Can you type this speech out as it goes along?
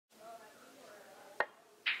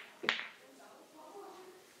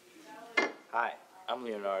Hi, I'm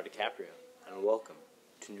Leonardo DiCaprio, and welcome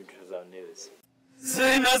to Neutral Zone News.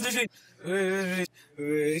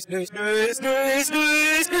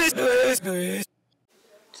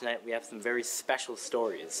 Tonight we have some very special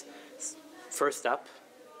stories. First up,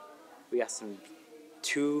 we got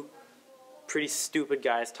two pretty stupid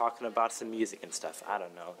guys talking about some music and stuff. I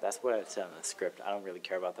don't know. That's what it said on the script. I don't really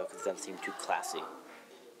care about that because it doesn't seem too classy.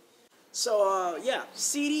 So,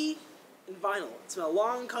 CD and vinyl. It's been a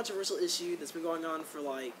long, controversial issue that's been going on for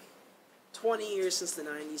like 20 years, since the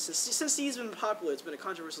 90s. Since CD's been popular, it's been a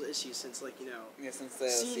controversial issue since, since the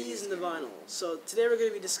CDs and the vinyl. So today we're going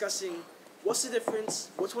to be discussing what's the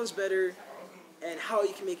difference, which one's better, and how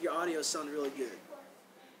you can make your audio sound really good.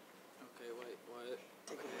 Okay, wait, what?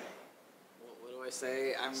 Take it away. What do I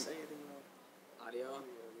say? Say anything about audio?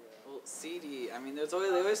 Well, CD, I mean, they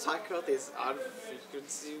always talk about these odd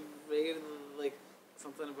frequency rate, like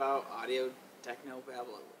something about audio techno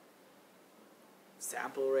babble,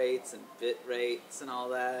 sample rates and bit rates and all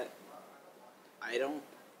that.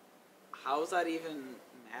 How does that even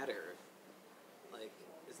matter? Like,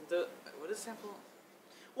 what is sample?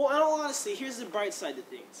 Well, in all honesty, here's the bright side to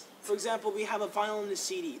things. For example, we have a vinyl and a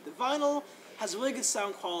CD. The vinyl has really good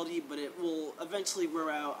sound quality, but it will eventually wear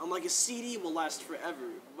out. Unlike a CD, will last forever,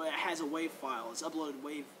 but it has a WAV file. It's uploaded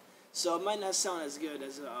WAV, so it might not sound as good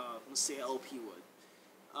as, let's say, an LP would.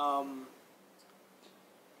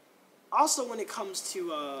 Also, when it comes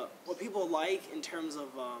to what people like in terms of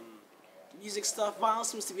music stuff, vinyl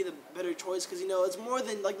seems to be the better choice because, it's more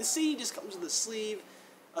than, the CD just comes with a sleeve,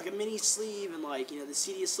 like a mini sleeve, and the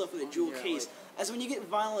CD is stuff with a jewel case. As when you get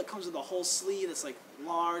vinyl, it comes with a whole sleeve that's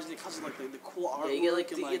large, and it comes with the cool artwork. Yeah,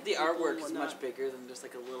 you get the artwork is much bigger than just a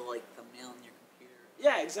little thumbnail on your computer.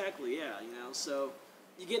 Yeah, exactly. Yeah, so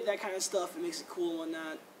you get that kind of stuff. It makes it cool and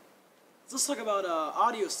whatnot. So let's talk about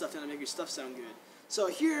audio stuff now to make your stuff sound good. So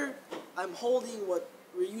here I'm holding what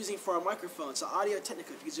we're using for our microphone. So Audio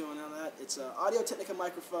Technica. If you don't know that, it's an Audio Technica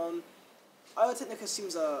microphone. Audio Technica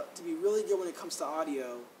seems to be really good when it comes to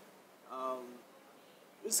audio. I'm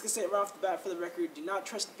just going to say it right off the bat for the record, do not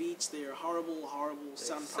trust Beats. They are horrible, horrible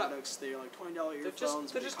sound products. They are like $20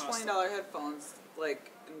 earphones. They're just $20 headphones,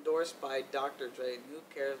 endorsed by Dr. Dre. And who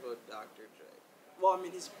cares about Dr. Dre? Well, I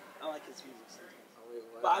mean, I like his music. So. Oh, wait,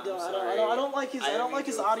 what? But I don't like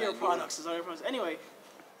his audio products. Anyway,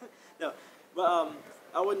 no, but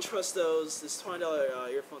I wouldn't trust those. This $20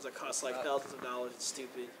 earphones that cost thousands of dollars. It's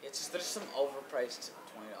stupid. It's just there's some overpriced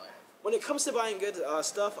 $20. When it comes to buying good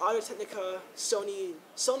stuff, Audio Technica, Sony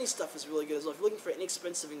stuff is really good as well. If you're looking for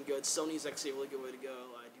inexpensive and good, Sony's actually a really good way to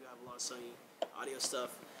go. I do have a lot of Sony audio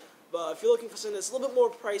stuff. But if you're looking for something that's a little bit more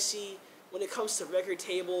pricey, when it comes to record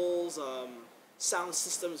tables, sound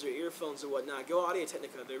systems or earphones or whatnot, go Audio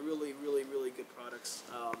Technica. They're really, really, really good products.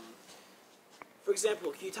 For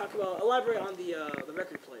example, can you elaborate on the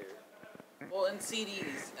record player? Well, in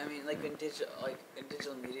CDs, I mean, in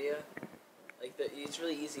digital media, it's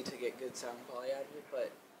really easy to get good sound quality out of it,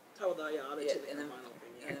 but Talk about that, Audio Technica and then, vinyl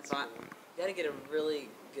thing. and then you gotta get a really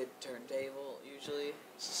good turntable usually.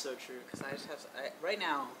 This is so true. Because I just have right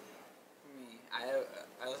now, for me, I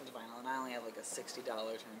listen to vinyl and I only have a $60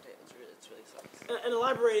 turntable. It's really sucks. And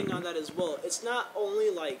elaborating on that as well, it's not only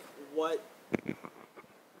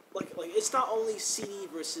it's not only CD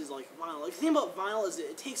versus vinyl. The thing about vinyl is that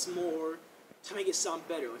it takes more to make it sound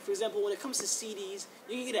better. For example, when it comes to CDs,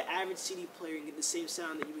 you can get an average CD player and get the same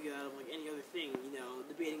sound that you would get out of any other thing.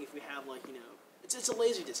 Debating if we have it's a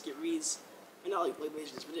laser disc. It reads, not like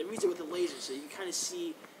laser disc, but it reads it with a laser, so you can kind of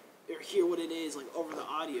see or hear what it is over the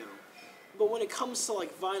audio. But when it comes to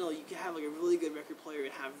vinyl, you can have a really good record player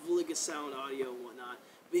and have really good sound audio and whatnot.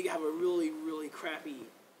 But you can have a really, really crappy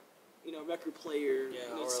record player,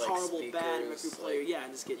 or horrible, speakers, bad record player,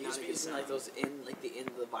 and just get you just be using those in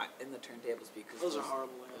the turntable speakers. Those are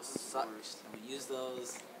horrible. Those suck. Don't use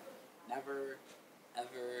those. Never,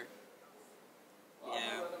 ever.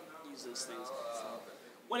 Yeah, use those things.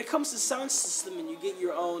 When it comes to sound system and you get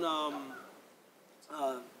your own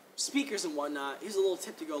speakers and whatnot, here's a little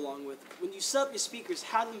tip to go along with. When you set up your speakers,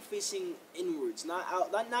 have them facing inwards, not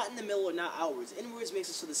in the middle or not outwards. Inwards makes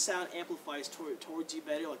it so the sound amplifies towards you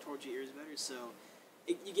better, towards your ears better. So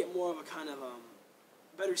you get more of a kind of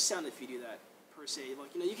better sound if you do that per se.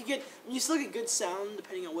 You can get you still get good sound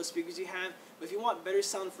depending on what speakers you have. But if you want better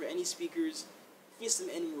sound for any speakers, face them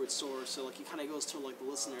inwards, so it kind of goes to the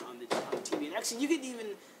listener on the TV. And actually, you could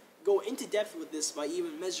even go into depth with this by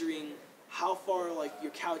even measuring how far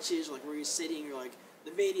your couch is, where you're sitting, or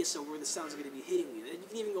the radius of where the sound's going to be hitting you. And you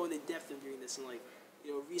can even go into depth of doing this and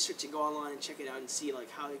research it, go online and check it out and see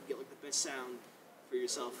how you get the best sound for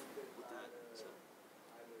yourself with that. So.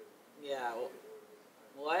 Yeah, well,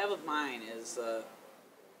 What I have with mine is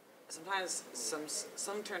sometimes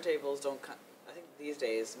some turntables don't come. I think these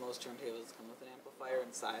days most turntables come with an amplifier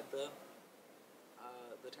inside the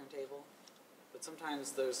turntable, but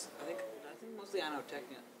sometimes there's I think mostly Audio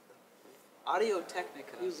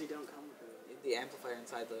Technica Usually don't come with it. the amplifier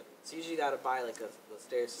inside the. So you usually gotta buy like a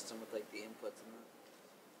stereo system with like the inputs and the.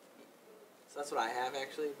 So that's what I have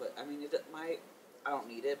actually, but I mean I don't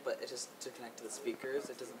need it, but it's just to connect to the speakers.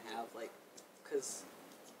 It doesn't have like, cause.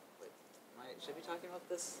 Should I be talking about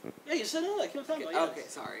this? Yeah, you said it. I kept talking about it. Okay,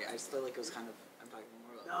 sorry. I just felt like it was kind of. I'm talking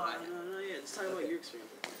more about. No. Yeah, just talking about your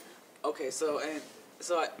experience. Okay,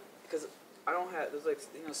 because I don't have. There's like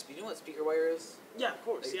you know what speaker wire is? Yeah, of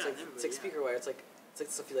course. Like, Yeah, it's like speaker wire. It's like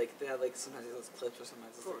stuff you like. They have like sometimes those clips or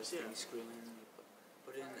sometimes of course, thing you screw in and you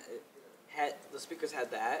put in. It had the speakers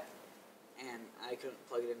had that, and I couldn't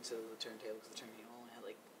plug it into the turntable because the turntable only had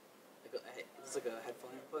it's like a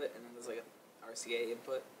headphone input and then there's like a RCA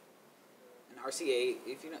input. And RCA,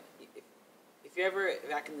 if you ever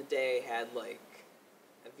back in the day had like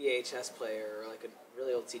a VHS player or like a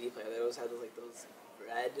really old CD player, they always had those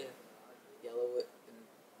red, yellow, and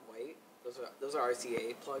white. Those are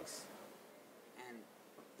RCA plugs, and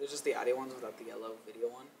there's just the audio ones without the yellow video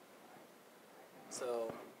one.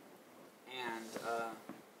 So, and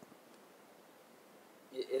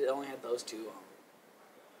it only had those two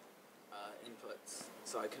inputs,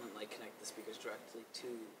 so I couldn't like connect the speakers directly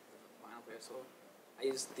to vinyl player, so I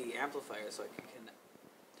used the amplifier so I could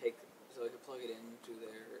plug it into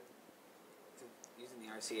using the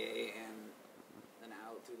RCA and then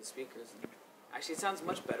out through the speakers. And actually, it sounds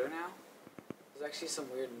much better now. There's actually some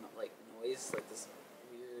weird noise, like this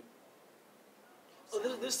weird. Oh,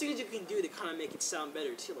 there's things you can do to kind of make it sound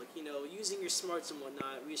better too, like using your smarts and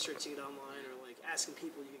whatnot, researching it online, or like asking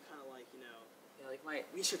people. You can kind of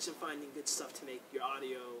research and finding good stuff to make your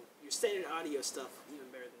standard audio stuff even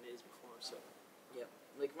better than it is before. So. Yep.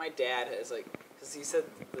 Like my dad is because he said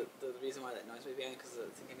the reason why that noise may be on because I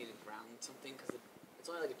think I needed ground something because it's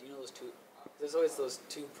only like those two. There's always those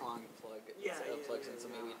 2-prong plugs in, so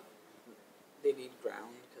maybe they need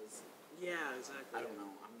ground because. Yeah, exactly. I don't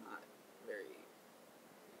know.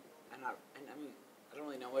 I don't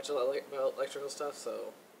really know much about electrical stuff,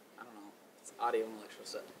 so I don't know. It's audio and electrical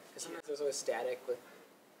stuff. Because sometimes there's always static in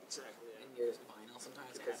your vinyl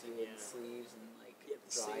sometimes because you need sleeves and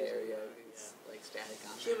dry area it's static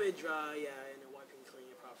on there. Humid, dry, and then wiping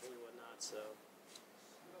clean it properly and whatnot. So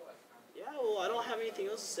yeah, well, I don't have anything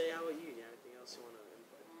else to say. How about you? Anything else you want to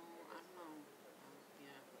input? I don't know.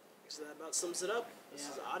 Yeah. So that about sums it up. This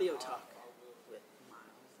is Audio Talk with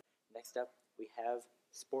Miles. Next up, we have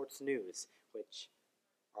sports news, which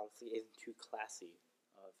honestly isn't too classy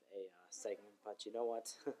of a segment, but you know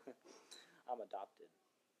what? I'm adopted.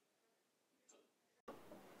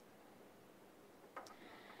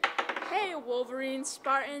 Hey, Wolverines,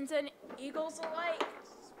 Spartans, and Eagles alike.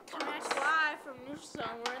 Coming at you live from Neutral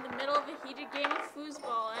Zone. We're in the middle of a heated game of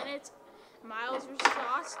foosball, and it's Miles versus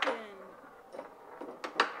Austin.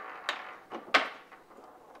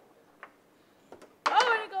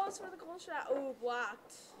 Oh, and it goes for the goal shot. Oh,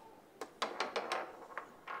 blocked.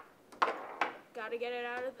 Gotta get it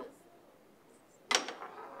out of this.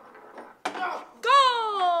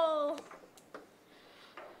 Goal!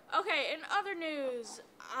 Okay, in other news,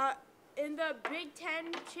 in the Big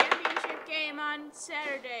Ten championship game on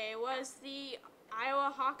Saturday was the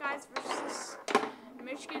Iowa Hawkeyes versus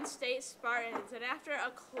Michigan State Spartans. And after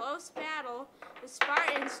a close battle, the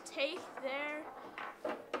Spartans take their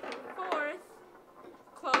 4th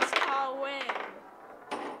close call win.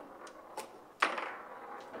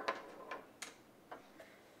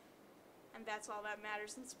 And that's all that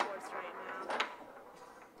matters in sports right now.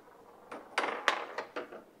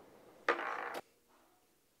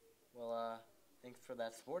 Well, thanks for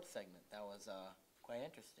that sports segment. That was quite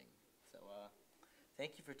interesting. So,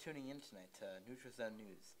 thank you for tuning in tonight to Neutral Zone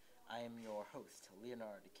News. I am your host,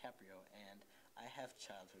 Leonardo DiCaprio, and I have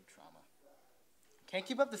childhood trauma. Can't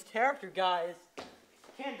keep up this character, guys.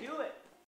 Can't do it.